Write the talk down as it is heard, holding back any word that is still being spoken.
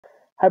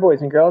Hi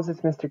boys and girls,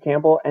 it's Mr.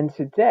 Campbell, and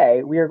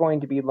today we are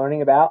going to be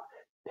learning about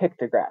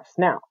pictographs.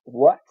 Now,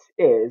 what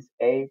is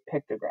a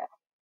pictograph?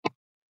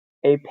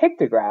 A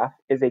pictograph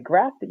is a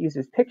graph that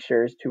uses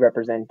pictures to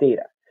represent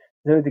data.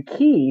 So the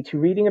key to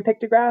reading a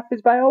pictograph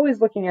is by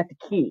always looking at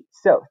the key.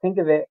 So think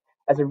of it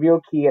as a real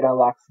key that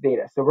unlocks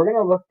data. So we're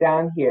going to look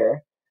down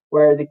here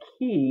where the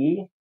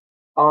key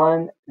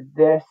on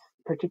this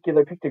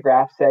particular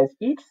pictograph says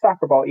each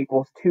soccer ball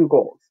equals 2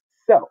 goals.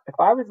 So if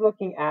I was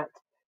looking at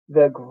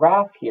the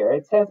graph here,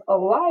 it says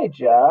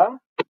Elijah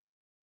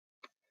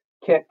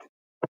kicked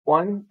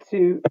 1,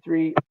 2,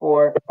 3,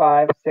 4,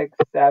 5, 6,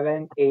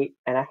 7,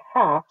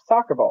 8.5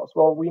 soccer balls.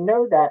 Well, we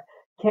know that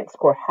you can't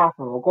score half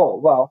of a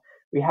goal. Well,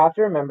 we have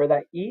to remember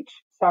that each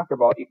soccer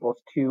ball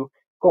equals 2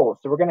 goals.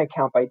 So we're going to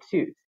count by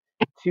twos.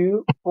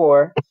 2,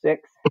 4,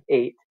 6,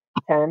 8,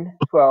 10,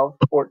 12,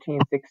 14,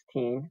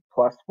 16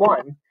 plus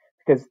 1,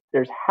 because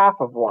there's half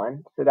of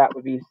 1, so that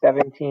would be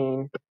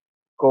 17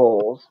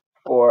 goals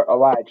for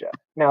Elijah.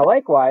 Now,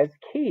 likewise,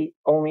 Kate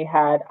only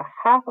had a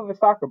half of a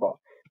soccer ball,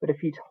 but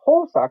if each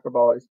whole soccer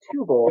ball is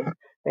 2 goals,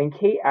 then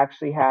Kate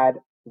actually had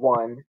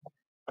 1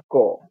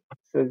 goal.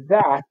 So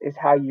that is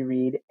how you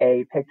read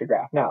a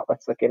pictograph. Now,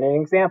 let's look at an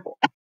example.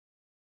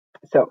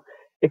 So,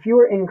 if you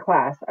were in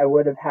class, I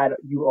would have had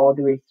you all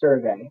do a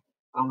survey,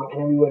 and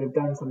then we would have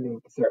done something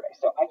with the survey.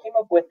 So I came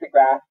up with the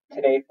graph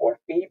today for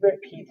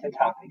favorite pizza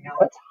topping. Now,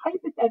 let's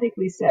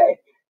hypothetically say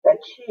that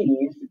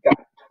cheese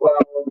got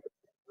 12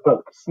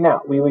 votes.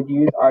 Now, we would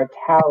use our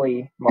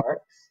tally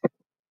marks.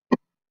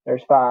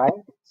 There's 5,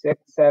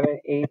 6, 7,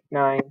 8,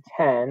 9,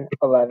 10,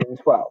 11,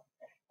 12.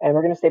 And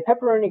we're going to say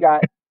pepperoni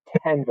got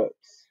 10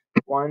 votes.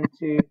 1,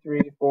 2, 3,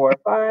 4,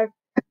 5,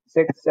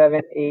 6,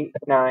 7, 8,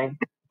 9,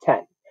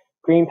 10.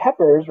 Green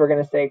peppers, we're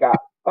going to say got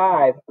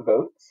 5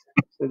 votes.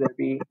 So there'd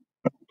be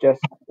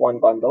just 1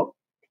 bundle.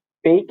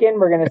 Bacon,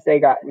 we're going to say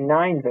got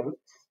 9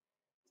 votes.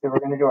 So we're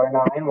going to do our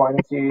 9. 1,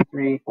 2,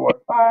 3, 4,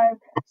 5,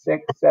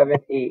 6, 7,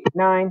 8,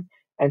 9.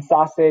 And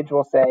sausage,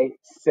 we'll say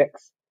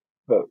 6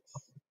 votes.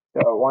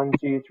 So 1,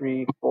 2,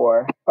 3,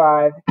 4,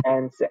 5,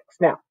 and 6.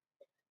 Now,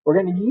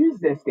 we're going to use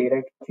this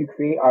data to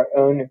create our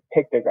own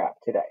pictograph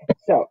today.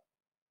 So,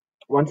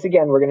 once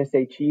again, we're going to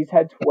say cheese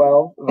had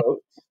 12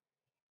 votes,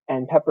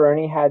 and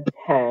pepperoni had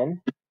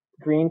 10,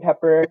 green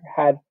pepper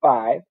had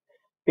 5,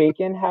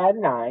 bacon had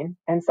 9,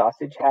 and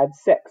sausage had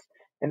 6.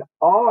 And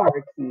our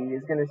key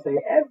is going to say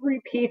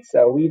every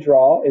pizza we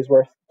draw is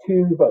worth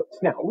 2 votes.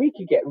 Now, we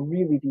could get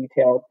really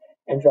detailed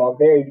and draw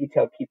very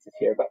detailed pizzas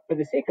here, but for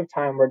the sake of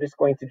time, we're just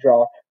going to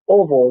draw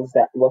ovals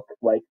that look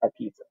like a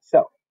pizza.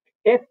 So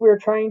if we're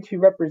trying to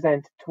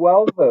represent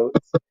 12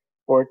 votes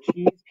for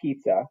cheese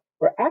pizza,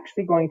 we're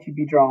actually going to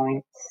be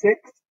drawing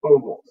 6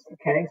 ovals,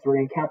 okay? So we're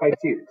going to count by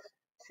twos.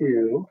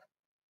 2,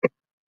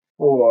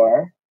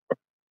 4,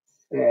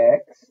 6,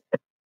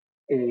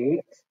 8,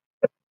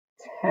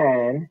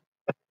 10,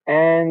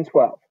 and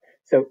 12.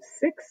 So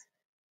 6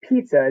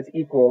 pizzas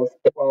equals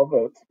 12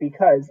 votes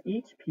because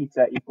each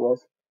pizza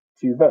equals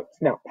 2 votes.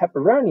 Now,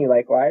 pepperoni,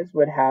 likewise,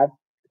 would have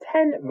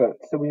 10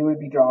 votes. So we would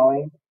be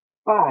drawing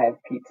 5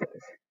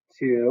 pizzas.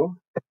 2,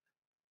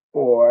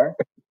 4,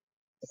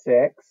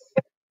 6,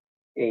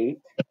 8,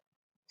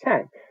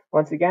 10.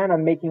 Once again,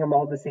 I'm making them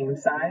all the same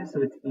size,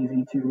 so it's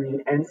easy to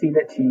read and see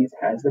that cheese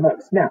has the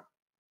most. Now,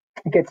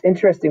 it gets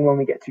interesting when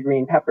we get to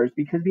green peppers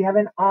because we have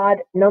an odd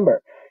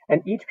number,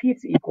 and each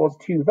pizza equals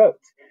 2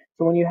 votes.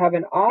 So when you have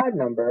an odd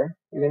number,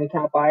 you're going to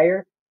count by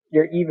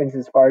your evens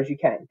as far as you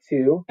can.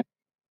 2,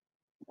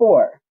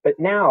 4. But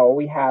now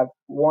we have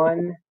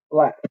 1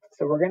 left.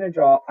 So we're going to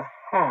draw a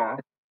half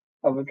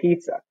of a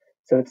pizza.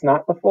 So it's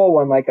not the full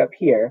one like up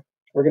here.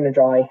 We're going to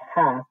draw a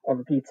half of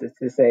a pizza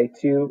to say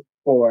 2,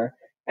 4,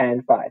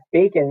 and 5.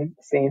 Bacon,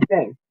 same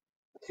thing.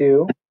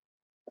 2,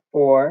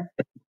 4,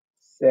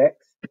 6,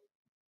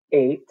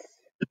 8,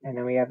 and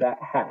then we have that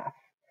half.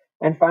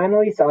 And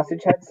finally,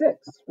 sausage had 6.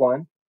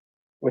 1,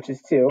 which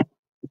is 2,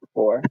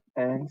 4,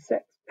 and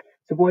 6.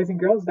 So boys and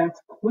girls,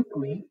 that's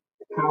quickly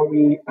how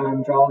we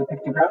draw a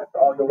pictograph.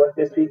 All the work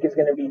this week is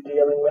going to be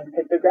dealing with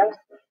pictographs.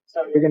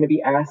 So you're going to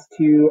be asked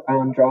to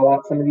draw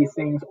out some of these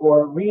things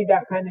or read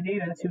that kind of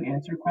data to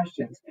answer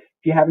questions.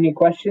 If you have any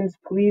questions,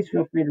 please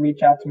feel free to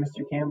reach out to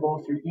Mr.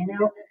 Campbell through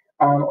email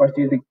or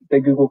through the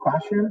Google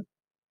Classroom.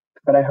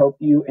 But I hope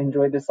you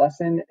enjoyed this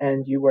lesson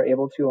and you were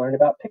able to learn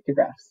about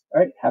pictographs. All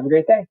right, have a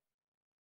great day.